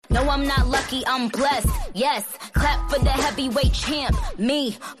No, I'm not lucky, I'm blessed. Yes, clap for the heavyweight champ,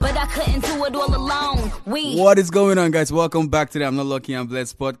 me. But I couldn't do it all alone. What is going on, guys? Welcome back to the I'm Not Lucky, I'm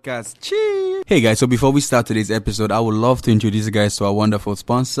Blessed podcast. Cheers! Hey guys, so before we start today's episode, I would love to introduce you guys to our wonderful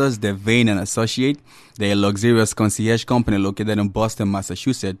sponsors, Devane and Associate. They're a luxurious concierge company located in Boston,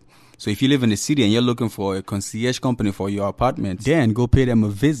 Massachusetts. So if you live in the city and you're looking for a concierge company for your apartment, then go pay them a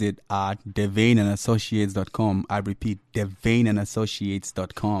visit at devaneandassociates.com. I repeat,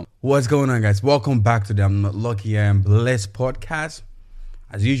 devaneandassociates.com. What's going on, guys? Welcome back to the I'm Not Lucky, I'm Blessed podcast.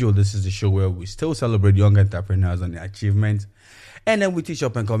 As usual, this is the show where we still celebrate young entrepreneurs and their achievements. And then we teach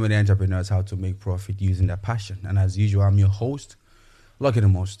up and coming entrepreneurs how to make profit using their passion. And as usual, I'm your host, Lucky the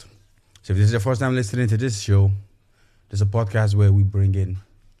Most. So if this is your first time listening to this show, there's a podcast where we bring in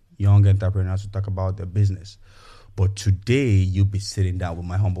young entrepreneurs to talk about their business. But today, you'll be sitting down with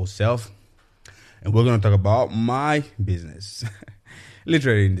my humble self, and we're going to talk about my business.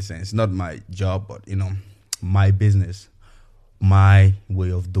 Literally in the sense, not my job, but, my business, my way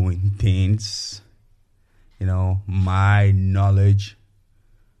of doing things, my knowledge,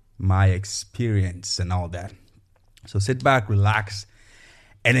 my experience, and all that. So sit back, relax,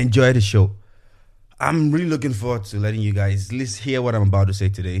 and enjoy the show. I'm really looking forward to letting you guys at least hear what I'm about to say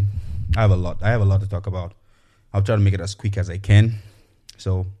today. I have a lot to talk about. I'll try to make it as quick as I can.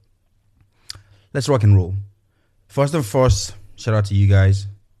 So let's rock and roll. First and first, shout out to you guys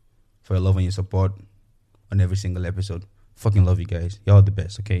for your love and your support on every single episode. Fucking love you guys. Y'all are the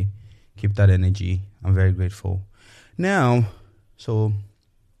best, okay? Keep that energy. I'm very grateful. Now, so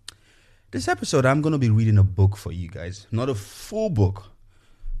this episode, I'm going to be reading a book for you guys. Not a full book.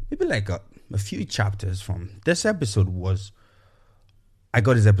 Maybe like a few chapters from this episode I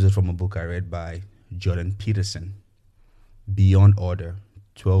got this episode from a book I read by Jordan Peterson, Beyond Order,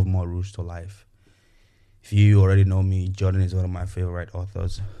 12 More Rules to Life. If you already know me, Jordan is one of my favorite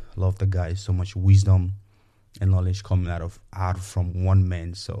authors. Love the guy, so much wisdom and knowledge coming out from one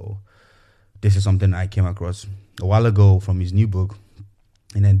man. So this is something I came across a while ago from his new book.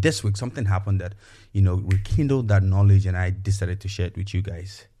 And then this week, something happened that, rekindled that knowledge, and I decided to share it with you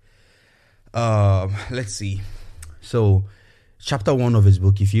guys. Let's see. So, chapter 1 of his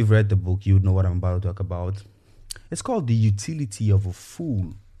book, if you've read the book, you would know what I'm about to talk about. It's called The Utility of a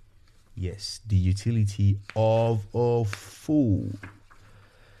Fool. Yes, the utility of a fool.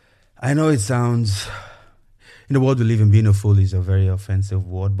 I know it sounds, in the world we live in, being a fool is a very offensive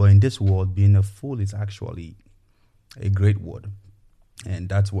word, but in this world, being a fool is actually a great word. And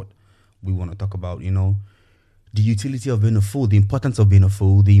that's what we want to talk about, The utility of being a fool, the importance of being a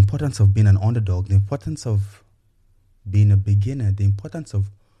fool, the importance of being an underdog, the importance of being a beginner, the importance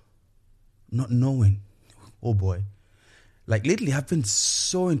of not knowing. Oh boy. Like lately, I've been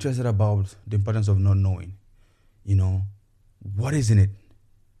so interested about the importance of not knowing. What is in it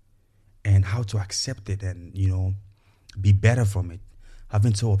and how to accept it and, be better from it. I've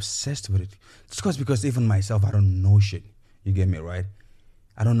been so obsessed with it. It's because even myself, I don't know shit. You get me, right?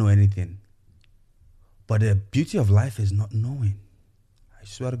 I don't know anything. But the beauty of life is not knowing. I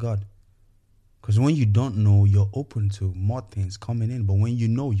swear to God. Because when you don't know, you're open to more things coming in. But when you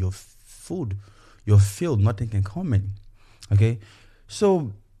know you're filled, nothing can come in. Okay?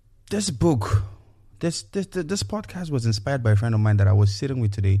 So this book, this podcast was inspired by a friend of mine that I was sitting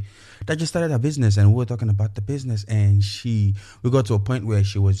with today that just started a business, and we were talking about the business, and we got to a point where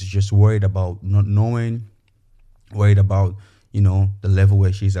she was just worried about not knowing, worried about, the level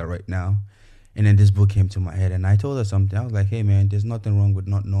where she's at right now. And then this book came to my head, and I told her something. I was like, hey, man, there's nothing wrong with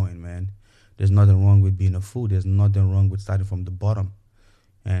not knowing, man. There's nothing wrong with being a fool. There's nothing wrong with starting from the bottom.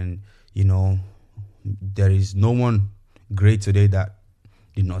 And, there is no one great today that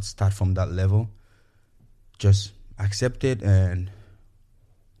did not start from that level. Just accept it and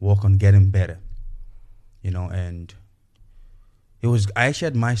work on getting better, and I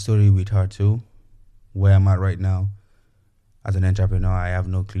shared my story with her too, where I'm at right now. As an entrepreneur, I have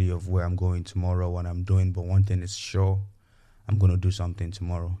no clue of where I'm going tomorrow, what I'm doing. But one thing is sure, I'm going to do something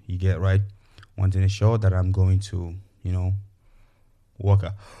tomorrow. You get right? One thing is sure, that I'm going to, work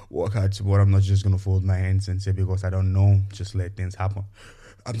hard tomorrow. I'm not just going to fold my hands and say, because I don't know, just let things happen.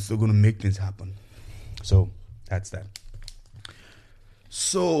 I'm still going to make things happen. So that's that.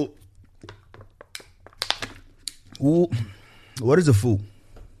 So, what is a fool?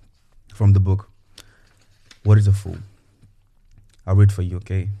 From the book. What is a fool? I'll read for you,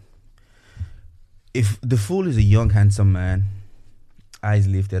 okay? If the fool is a young, handsome man, eyes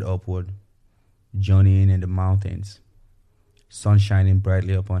lifted upward, journeying in the mountains, sun shining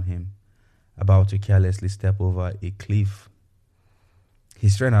brightly upon him, about to carelessly step over a cliff.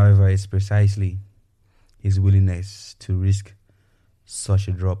 His strength, however, is precisely his willingness to risk such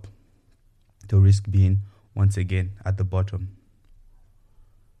a drop to risk being once again at the bottom.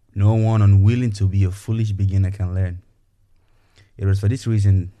 No one unwilling to be a foolish beginner can learn. It was for this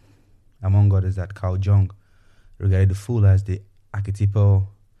reason, among others, that Carl Jung regarded the fool as the archetypal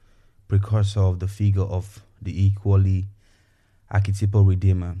precursor of the figure of the equally archetypal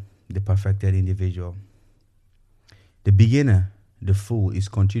redeemer, the perfected individual. The beginner, the fool, is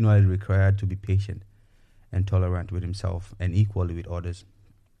continually required to be patient and tolerant with himself and equally with others.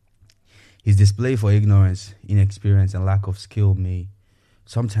 His display for ignorance, inexperience, and lack of skill may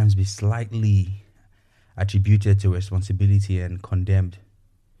sometimes be slightly attributed to responsibility and condemned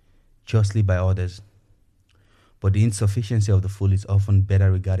justly by others. But the insufficiency of the fool is often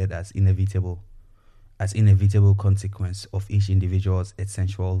better regarded as inevitable consequence of each individual's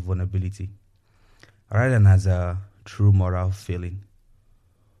essential vulnerability, rather than as a true moral failing.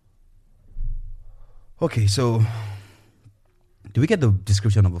 Okay, so do we get the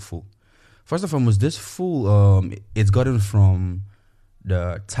description of a fool? First and foremost, this fool, it's gotten from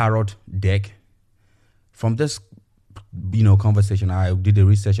the tarot deck. From this, conversation, I did the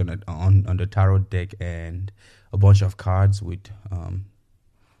research on the tarot deck and a bunch of cards with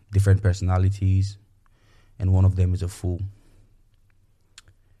different personalities, and one of them is a fool.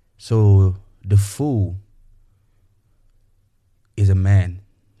 So the fool is a man,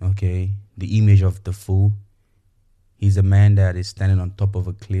 okay? The image of the fool, he's a man that is standing on top of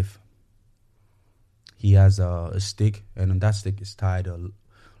a cliff. He has a stick, and on that stick is tied a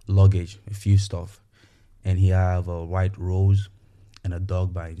luggage, a few stuff. And he have a white rose and a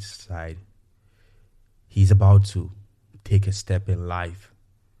dog by his side. He's about to take a step in life,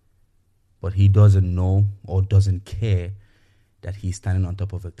 but he doesn't know or doesn't care that he's standing on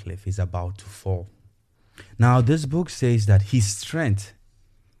top of a cliff. He's about to fall. Now, this book says that his strength,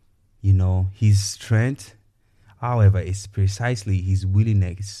 however, is precisely his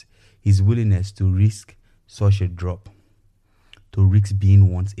willingness to risk such a drop, to risk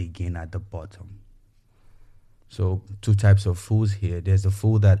being once again at the bottom. So, two types of fools here. There's a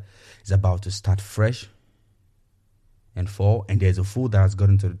fool that is about to start fresh and fall, and there's a fool that has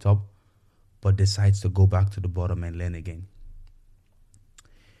gotten to the top but decides to go back to the bottom and learn again.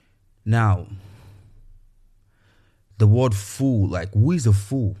 Now, the word fool, like, who is a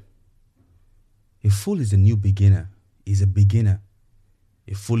fool? A fool is a new beginner. He's a beginner.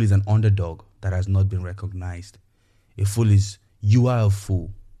 A fool is an underdog that has not been recognized. A fool is, you are a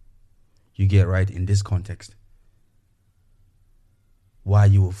fool. You get right in this context. Why are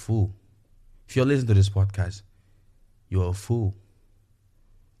you a fool? If you're listening to this podcast, you're a fool.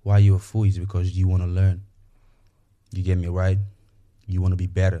 Why are you a fool is because you want to learn. You get me right? You want to be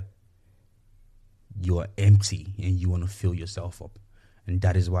better. You are empty and you want to fill yourself up. And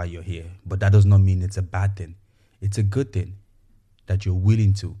that is why you're here. But that does not mean it's a bad thing. It's a good thing that you're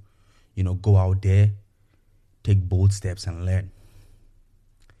willing to, go out there, take bold steps and learn.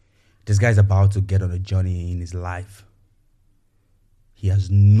 This guy's about to get on a journey in his life. He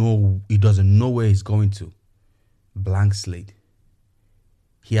doesn't know where he's going to. Blank slate.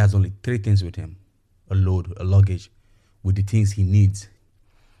 He has only 3 things with him. A luggage with the things he needs.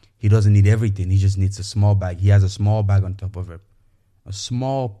 He doesn't need everything. He just needs a small bag. He has a small bag on top of it. A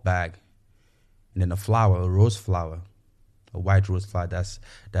small bag. And then a rose flower. A white rose flower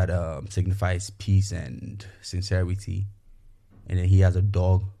that signifies peace and sincerity. And then he has a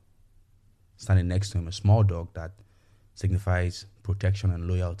dog standing next to him. A small dog that signifies protection and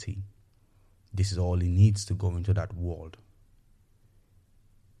loyalty. This is all he needs to go into that world.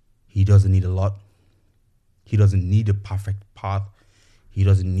 He doesn't need a lot. He doesn't need a perfect path. He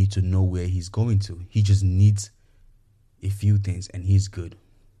doesn't need to know where he's going to. He just needs a few things and he's good.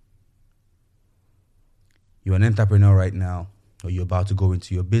 You're an entrepreneur right now, or you're about to go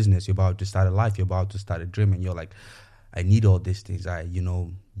into your business. You're about to start a life. You're about to start a dream. And you're like, I need all these things.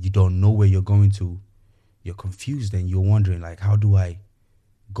 You don't know where you're going to. You're confused and you're wondering, like, how do I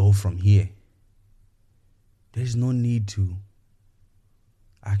go from here? There's no need to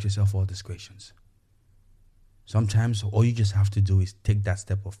ask yourself all these questions. Sometimes all you just have to do is take that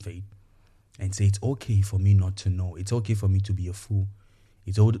step of faith and say, it's okay for me not to know. It's okay for me to be a fool.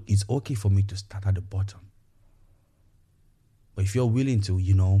 It's okay for me to start at the bottom. But if you're willing to,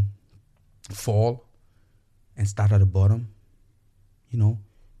 fall and start at the bottom, you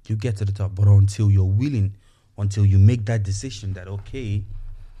get to the top. But until you make that decision that, okay,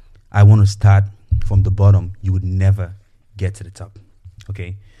 I want to start from the bottom, you would never get to the top.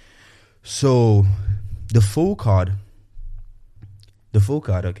 Okay? So the Fool card,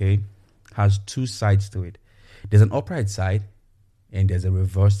 okay, has 2 sides to it. There's an upright side and there's a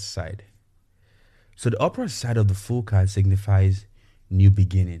reversed side. So the upright side of the Fool card signifies new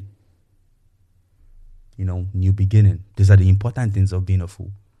beginning. New beginning. These are the important things of being a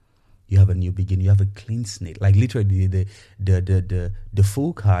fool. You have a new beginning. You have a clean slate. Like literally, the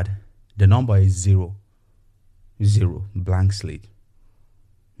fool card, the number is 0, blank slate.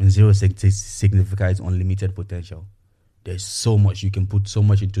 And 0 signifies unlimited potential. There's so much. You can put so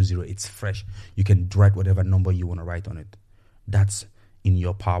much into 0. It's fresh. You can write whatever number you want to write on it. That's in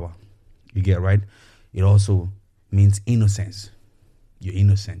your power. You get right? It also means innocence. You're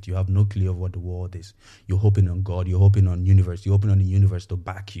innocent. You have no clue of what the world is. You're hoping on God. You're hoping on universe. You're hoping on the universe to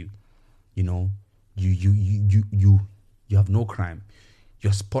back you. You have no crime.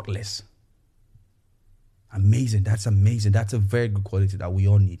 You're spotless. Amazing. That's amazing. That's a very good quality that we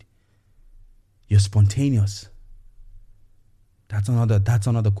all need. You're spontaneous. That's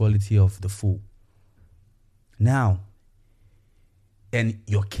another quality of the fool. Now, and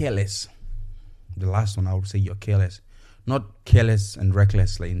you're careless. The last one, I would say you're careless. Not careless and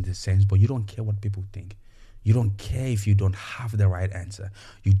reckless like in this sense, but you don't care what people think. You don't care if you don't have the right answer.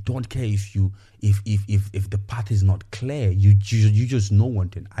 You don't care if the path is not clear. You just know one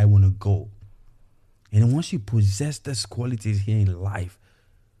thing. I want to go. And once you possess these qualities here in life,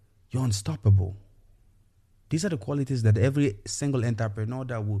 you're unstoppable. These are the qualities that every single entrepreneur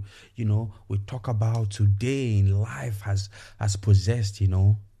that we talk about today in life has possessed. They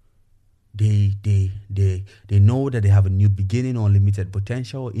know that they have a new beginning, unlimited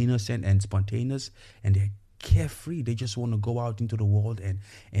potential, innocent and spontaneous, and they're carefree. They just want to go out into the world and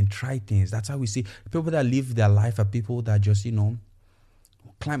try things. That's how we see people that live their life are people that just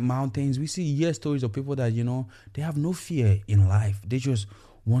climb mountains. We see stories of people that they have no fear in life. They just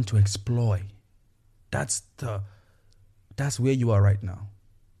want to explore. That's where you are right now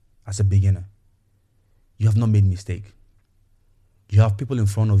as a beginner. You have not made mistake. You have people in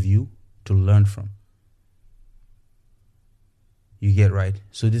front of you to learn from. You get right?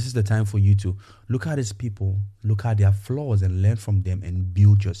 So this is the time for you to look at these people, look at their flaws and learn from them and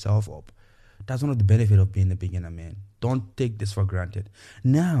build yourself up. That's one of the benefits of being a beginner, man. Don't take this for granted.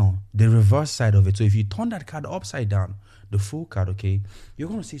 Now, the reverse side of it. So if you turn that card upside down, the full card, okay, you're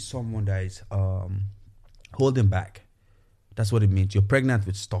going to see someone that is holding back. That's what it means. You're pregnant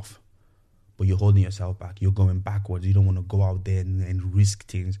with stuff, but you're holding yourself back. You're going backwards. You don't want to go out there and risk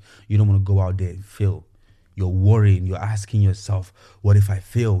things. You don't want to go out there and fail. You're worrying. You're asking yourself, what if I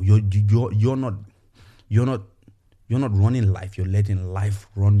fail? You're not running life. You're letting life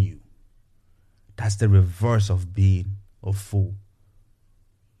run you. That's the reverse of being a fool.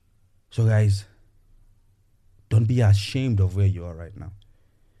 So guys, don't be ashamed of where you are right now.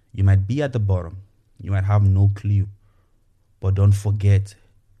 You might be at the bottom. You might have no clue. But don't forget,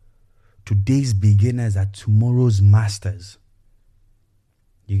 today's beginners are tomorrow's masters.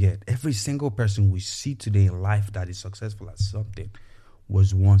 You get every single person we see today in life that is successful at something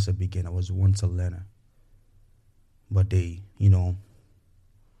was once a beginner, was once a learner. But they,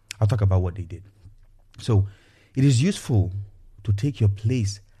 I'll talk about what they did. So it is useful to take your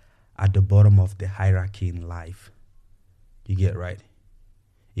place at the bottom of the hierarchy in life. You get right?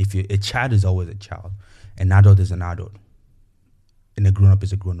 A child is always a child. An adult is an adult. And a grown-up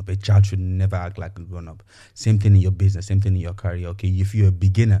is a grown-up. A child should never act like a grown-up. Same thing in your business, same thing in your career. Okay, if you're a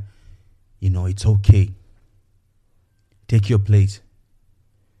beginner, it's okay. Take your place.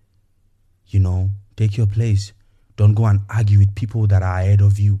 Take your place. Don't go and argue with people that are ahead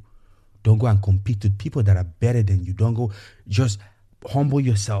of you. Don't go and compete with people that are better than you. Don't go. Just humble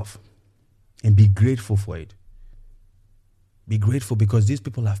yourself and be grateful for it. Be grateful because these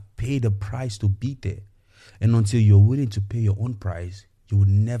people have paid a price to be there. And until you're willing to pay your own price, you will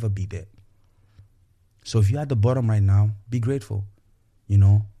never be there. So if you're at the bottom right now, be grateful.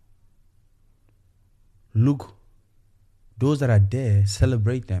 Look, those that are there,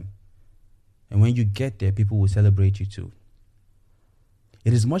 celebrate them. And when you get there, people will celebrate you too.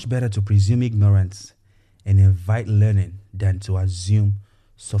 It is much better to presume ignorance and invite learning than to assume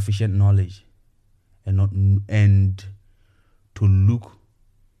sufficient knowledge and to look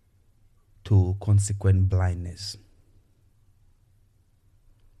to consequent blindness.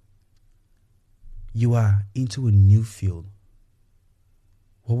 You are into a new field.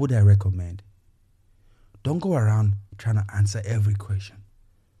 What would I recommend? Don't go around trying to answer every question.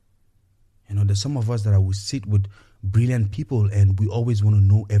 There's some of us that will sit with brilliant people and we always want to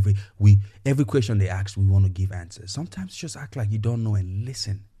know every question they ask, we want to give answers. Sometimes just act like you don't know and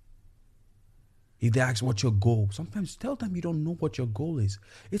listen. If they ask what's your goal, sometimes tell them you don't know what your goal is.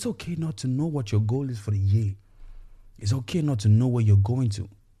 It's okay not to know what your goal is for the year. It's okay not to know where you're going to.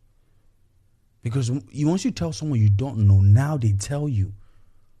 Because once you tell someone you don't know, now they tell you.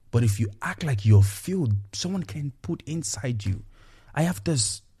 But if you act like you're filled, someone can put inside you I have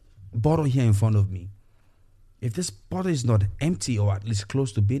this bottle here in front of me. If this bottle is not empty or at least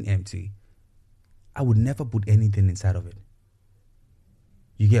close to being empty, I would never put anything inside of it.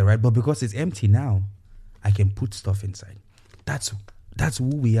 You get right? But because it's empty now, I can put stuff inside. That's who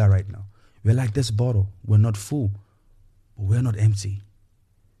we are right now. We're like this bottle. We're not full, but we're not empty.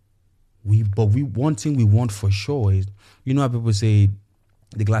 One thing we want for sure is, you know how people say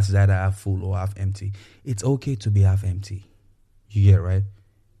the glass is either half full or half empty. It's okay to be half empty. You get right?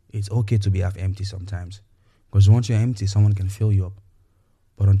 It's okay to be half empty sometimes. Because once you're empty, someone can fill you up.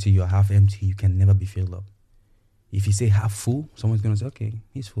 But until you're half empty, you can never be filled up. If you say half full, someone's going to say, okay,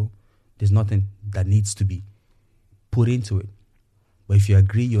 he's full. There's nothing that needs to be put into it. But if you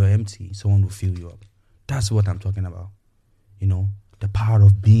agree you're empty, someone will fill you up. That's what I'm talking about. You know, the power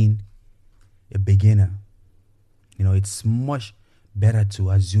of being a beginner. You know, it's much better to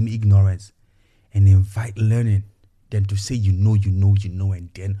assume ignorance and invite learning than to say you know, and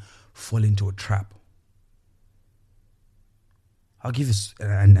then fall into a trap. I'll give you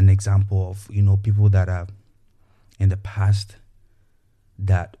an example of, you know, people that are in the past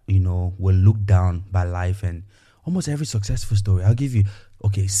that, you know, were looked down by life, and almost every successful story. I'll give you,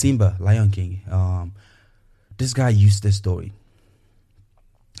 okay, Simba, Lion King. This guy used this story.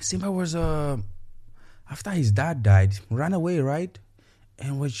 Simba was, after his dad died, ran away, right?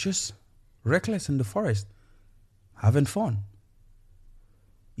 And was just reckless in the forest, having fun.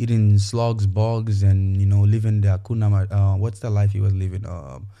 Eating slugs, bugs, and, you know, living the what's the life he was living?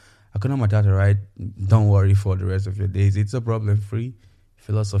 Hakuna Matata, right? Don't worry for the rest of your days. It's a problem-free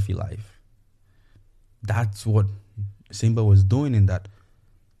philosophy life. That's what Simba was doing in that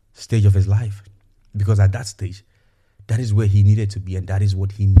stage of his life. Because at that stage, that is where he needed to be, and that is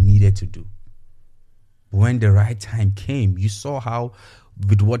what he needed to do. When the right time came, you saw how,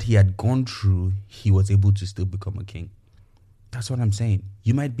 with what he had gone through, he was able to still become a king. That's what I'm saying.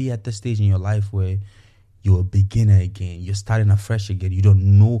 You might be at the stage in your life where you're a beginner again. You're starting afresh again. You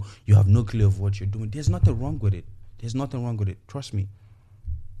don't know. You have no clue of what you're doing. There's nothing wrong with it. There's nothing wrong with it. Trust me.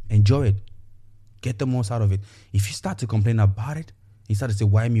 Enjoy it. Get the most out of it. If you start to complain about it, you start to say,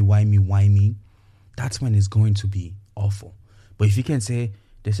 why me? That's when it's going to be awful. But if you can say,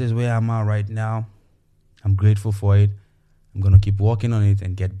 this is where I'm at right now. I'm grateful for it. I'm going to keep working on it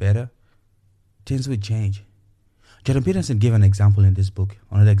and get better. Things will change. Jordan Peterson gave an example in this book.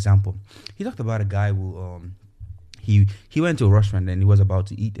 Another example. He talked about a guy who he went to a restaurant and he was about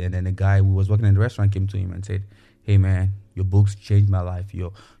to eat, and then a guy who was working in the restaurant came to him and said, hey man, your books changed my life.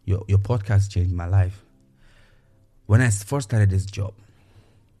 Your podcast changed my life. When I first started this job,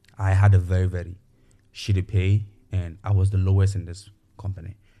 I had a very, very shitty pay, and I was the lowest in this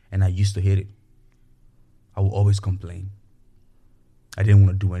company, and I used to hate it. I would always complain. I didn't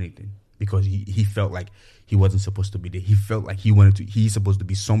want to do anything because he felt like he wasn't supposed to be there. He felt like he's supposed to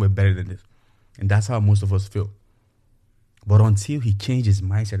be somewhere better than this. And that's how most of us feel. But until he changed his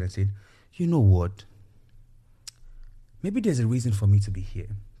mindset and said, you know what? Maybe there's a reason for me to be here.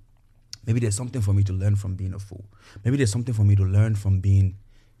 Maybe there's something for me to learn from being a fool. Maybe there's something for me to learn from being,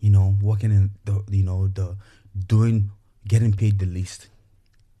 you know, working in getting paid the least.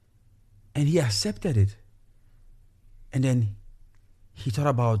 And he accepted it. And then he thought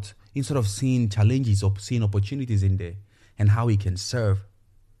about, instead of seeing challenges or seeing opportunities in there and how he can serve.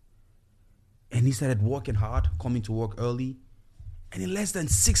 And he started working hard, coming to work early. And in less than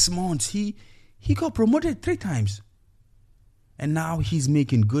 6 months, he got promoted 3 times. And now he's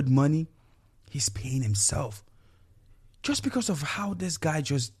making good money. He's paying himself. Just because of how this guy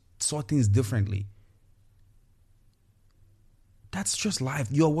just saw things differently. That's just life.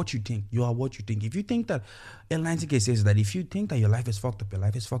 You are what you think. You are what you think. If you think that, L90K says that if you think that your life is fucked up, your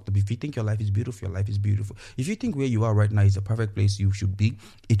life is fucked up. If you think your life is beautiful, your life is beautiful. If you think where you are right now is the perfect place you should be,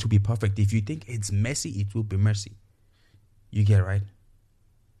 it will be perfect. If you think it's messy, it will be messy. You get it, right?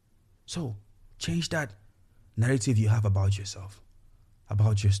 So, change that narrative you have about yourself,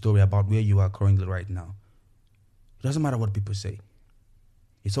 about your story, about where you are currently right now. It doesn't matter what people say.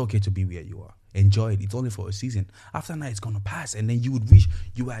 It's okay to be where you are. Enjoy it. It's only for a season. After that, it's going to pass. And then you would wish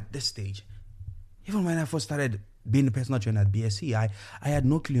you were at this stage. Even when I first started being a personal trainer at BSC, I had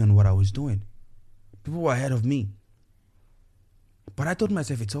no clue on what I was doing. People were ahead of me. But I told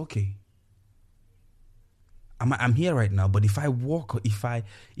myself, it's okay. I'm here right now, but if I work, if I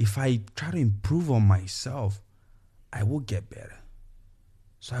try to improve on myself, I will get better.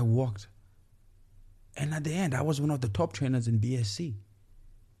 So I worked. And at the end, I was one of the top trainers in BSC.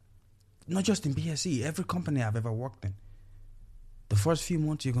 Not just in BSC, every company I've ever worked in. The first few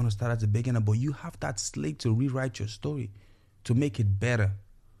months, you're going to start as a beginner, but you have that slate to rewrite your story, to make it better.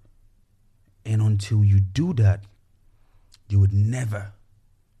 And until you do that, you would never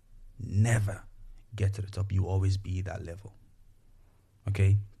get to the top. You always be that level.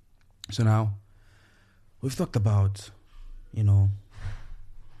 Okay? So now, we've talked about,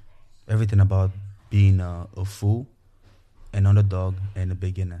 everything about being a fool, an underdog, and a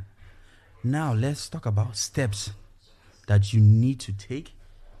beginner. Now, let's talk about steps that you need to take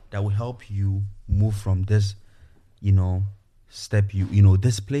that will help you move from this, step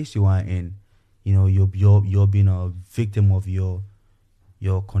this place you are in. You're being a victim of your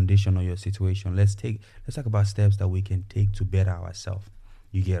condition or your situation. Let's talk about steps that we can take to better ourselves.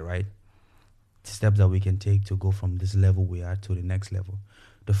 You get right? Steps that we can take to go from this level we are to the next level.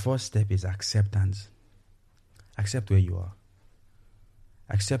 The first step is acceptance. Accept where you are.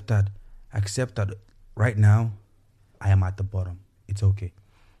 Accept that right now I am at the bottom. It's okay.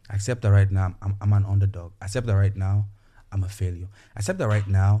 Accept that right now I'm an underdog. Accept that right now I'm a failure. Accept that right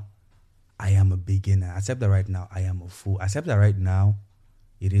now I am a beginner. Accept that right now I am a fool. Accept that right now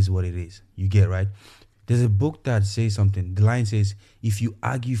it is what it is. You get right? There's a book that says something. The line says, if you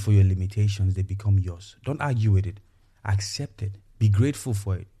argue for your limitations, they become yours. Don't argue with it. Accept it. Be grateful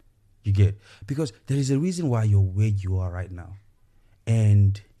for it. You get? Because there is a reason why you're where you are right now.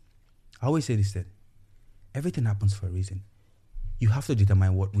 And I always say this thing. Everything happens for a reason. You have to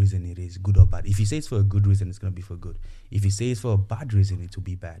determine what reason it is, good or bad. If you say it's for a good reason, it's going to be for good. If you say it's for a bad reason, it will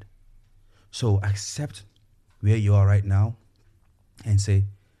be bad. So accept where you are right now and say,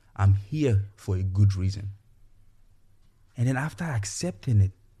 I'm here for a good reason. And then after accepting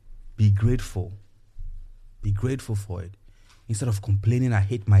it, be grateful. Be grateful for it. Instead of complaining, I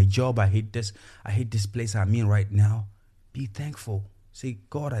hate my job, I hate this place I'm in right now, be thankful. Say,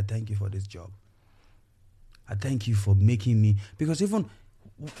 God, I thank you for this job. I thank you for making me, because even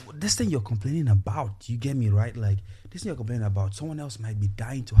this thing you're complaining about, you get me right? Like, this thing you're complaining about, someone else might be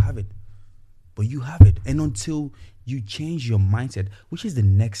dying to have it, but you have it. And until you change your mindset, which is the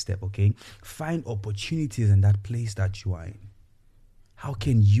next step, okay? Find opportunities in that place that you are in. How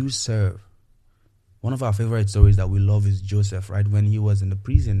can you serve? One of our favorite stories that we love is Joseph, right? When he was in the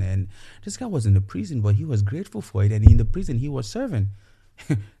prison, and this guy was in the prison, but he was grateful for it. And in the prison, he was serving.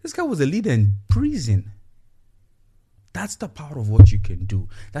 This guy was a leader in prison. That's the power of what you can do.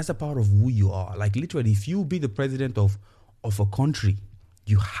 That's the power of who you are. Like literally, if you be the president of a country,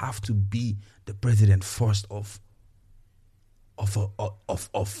 you have to be the president first of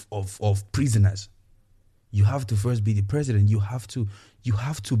prisoners. You have to first be the president. You have to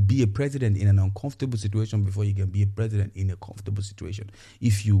be a president in an uncomfortable situation before you can be a president in a comfortable situation.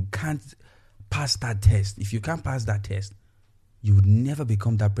 If you can't pass that test, you would never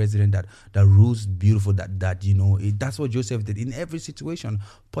become that president that rules beautiful. That's what Joseph did in every situation.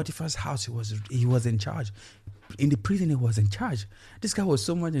 Potiphar's house, he was in charge. In the prison, he was in charge. This guy was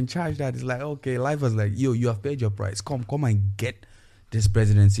so much in charge that it's like, okay, life was like, yo, you have paid your price. Come and get this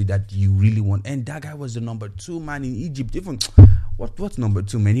presidency that you really want. And that guy was the number 2 man in Egypt. Even what's number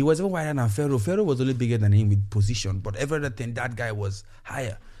 2, man? He was even wider than Pharaoh. Pharaoh was only bigger than him with position, but every other thing, that guy was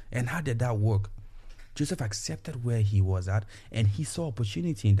higher. And how did that work? Joseph accepted where he was at, and he saw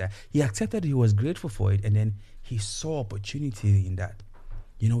opportunity in that. He accepted, he was grateful for it, and then he saw opportunity in that.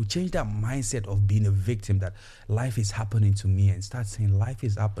 Change that mindset of being a victim, that life is happening to me, and start saying life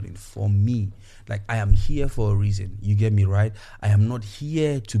is happening for me. Like, I am here for a reason. You get me right? I am not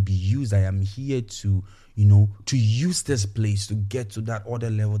here to be used. I am here to use this place to get to that other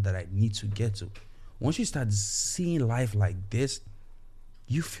level that I need to get to. Once you start seeing life like this,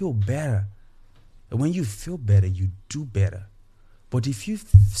 you feel better. And when you feel better, you do better. But if you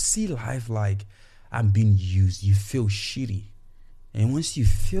see life like I'm being used, you feel shitty. And once you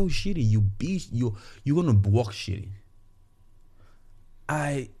feel shitty, you're gonna walk shitty.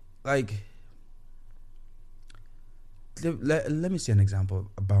 Let me see an example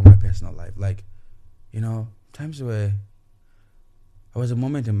about my personal life. Like, times where there was a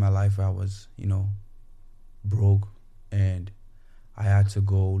moment in my life where I was, broke, and I had to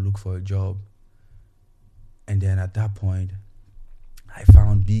go look for a job. And then at that point, I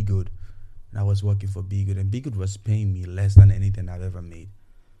found Be Good. And I was working for Be Good. And Be Good was paying me less than anything I've ever made.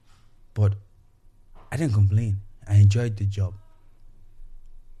 But I didn't complain. I enjoyed the job.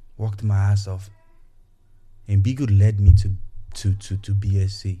 Worked my ass off. And Be Good led me to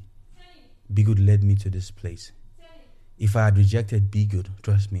BSC. Be Good led me to this place. If I had rejected Be Good,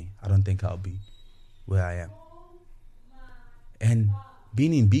 trust me, I don't think I'll be where I am. And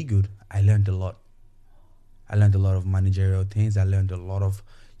being in Be Good, I learned a lot. I learned a lot of managerial things. I learned a lot of,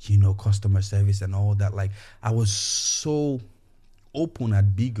 customer service and all that. Like, I was so open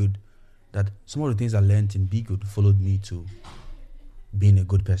at Be Good that some of the things I learned in Be Good followed me to being a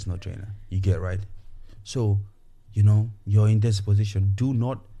good personal trainer. You get right? So you're in this position. Do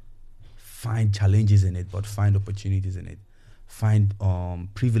not find challenges in it, but find opportunities in it. Find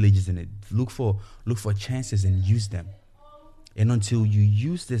privileges in it. Look for chances and use them. And until you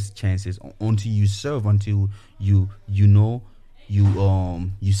use these chances, until you serve, until you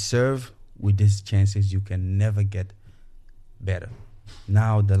serve with these chances, you can never get better.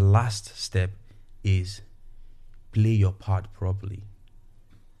 Now the last step is play your part properly.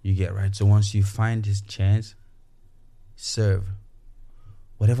 You get right. So once you find this chance, serve.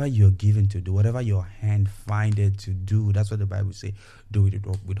 Whatever you're given to do, whatever your hand find it to do, that's what the Bible says. Do it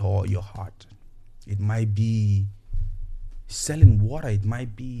with all your heart. It might be selling water. It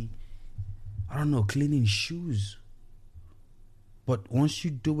might be, cleaning shoes. But once you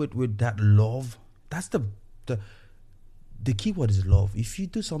do it with that love, that's the key word is love. If you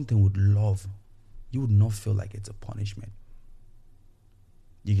do something with love, you would not feel like it's a punishment.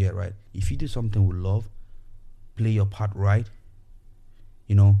 You get right. If you do something with love, play your part right.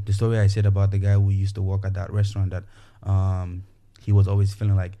 The story I said about the guy who used to work at that restaurant, that he was always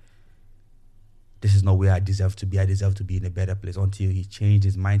feeling like, this is not where I deserve to be. I deserve to be in a better place, until he changed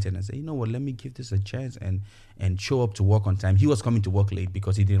his mindset and said, you know what, let me give this a chance and show up to work on time. He was coming to work late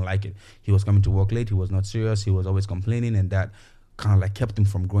because he didn't like it. He was coming to work late. He was not serious. He was always complaining, and that kind of like kept him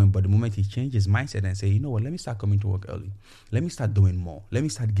from growing. But the moment he changed his mindset and said, you know what, let me start coming to work early. Let me start doing more. Let me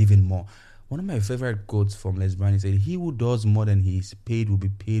start giving more. One of my favorite quotes from Les Brown said, he who does more than he is paid will be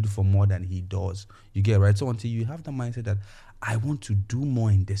paid for more than he does. You get right? So until you have the mindset that I want to do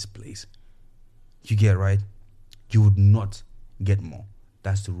more in this place, you get right, you would not get more.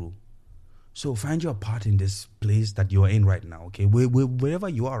 That's the rule. So find your part in this place that you're in right now, okay? Wherever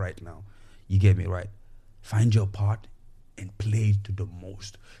you are right now, you get me right? Find your part and play it to the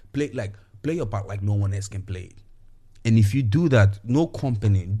most. Play your part like no one else can play it. And if you do that, no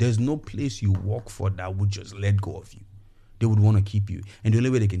company, there's no place you work for that would just let go of you. They would want to keep you. And the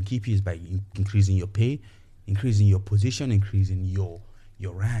only way they can keep you is by increasing your pay, increasing your position, increasing your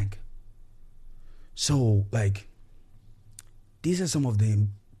rank. So, these are some of the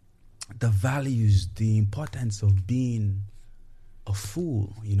values, the importance of being a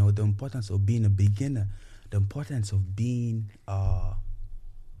fool, the importance of being a beginner, the importance of being an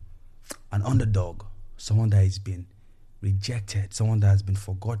underdog, someone that has been rejected, someone that has been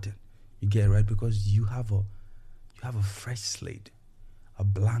forgotten. You get it right? Because you have a fresh slate, a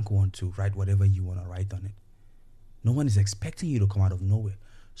blank one to write whatever you want to write on it. No one is expecting you to come out of nowhere.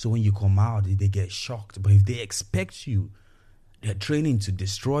 So when you come out, they get shocked. But if they expect you, they're training to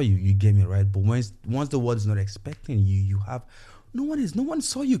destroy you. You get me right? But once the world is not expecting you, you have no one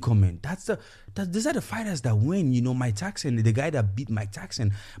saw you coming. These are the fighters that win. Mike Tyson, the guy that beat Mike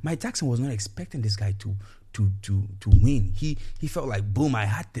Tyson was not expecting this guy to win. He felt like, boom, I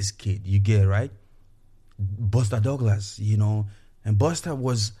had this kid. You get it right? Buster Douglas, and Buster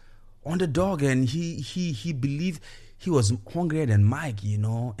was underdog, and he believed he was hungrier than Mike,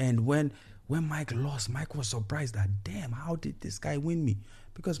 and when Mike lost, Mike was surprised that, damn, how did this guy win me?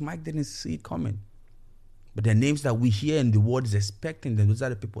 Because Mike didn't see it coming. But the names that we hear in the world is expecting them, those are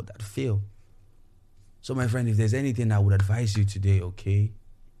the people that fail. So my friend, if there's anything I would advise you today, okay,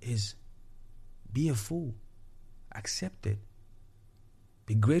 is be a fool. Accept it.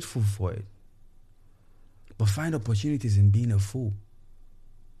 Be grateful for it. But find opportunities in being a fool.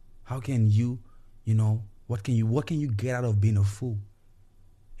 How can you, what can you get out of being a fool?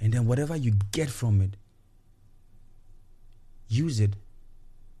 And then whatever you get from it, use it,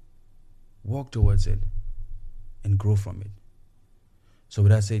 walk towards it, and grow from it. So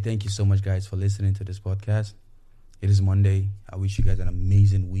with that said, thank you so much, guys, for listening to this podcast. It is Monday. I wish you guys an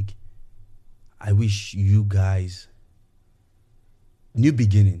amazing week. I wish you guys new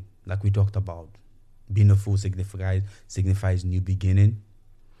beginning, like we talked about. Being a fool signifies new beginning,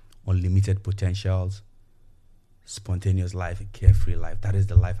 unlimited potentials, spontaneous life, a carefree life. That is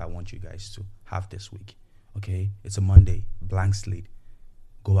the life I want you guys to have this week. Okay? It's a Monday, blank slate.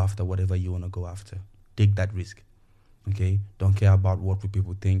 Go after whatever you want to go after. Take that risk. Okay? Don't care about what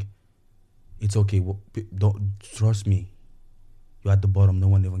people think. It's okay. Don't trust me. You're at the bottom. No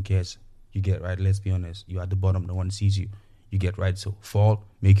one even cares. You get right. Let's be honest. You're at the bottom. No one sees you. You get right. So fall,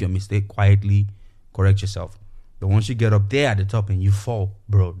 make your mistake quietly, correct yourself. But once you get up there at the top and you fall,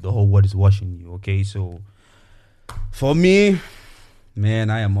 bro, the whole world is watching you. Okay? So for me, man,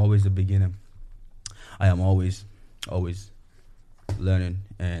 I am always a beginner. I am always learning,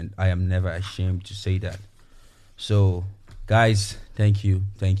 and I am never ashamed to say that. So, guys, thank you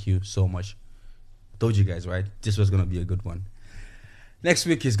so much. Told you guys, right? This was gonna be a good one. Next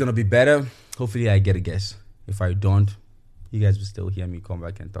week is gonna be better. Hopefully, I get a guess. If I don't, you guys will still hear me come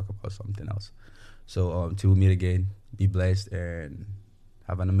back and talk about something else. So till we meet again, be blessed and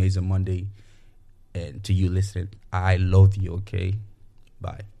have an amazing Monday. And to you listening, I love you. Okay,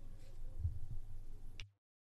 bye.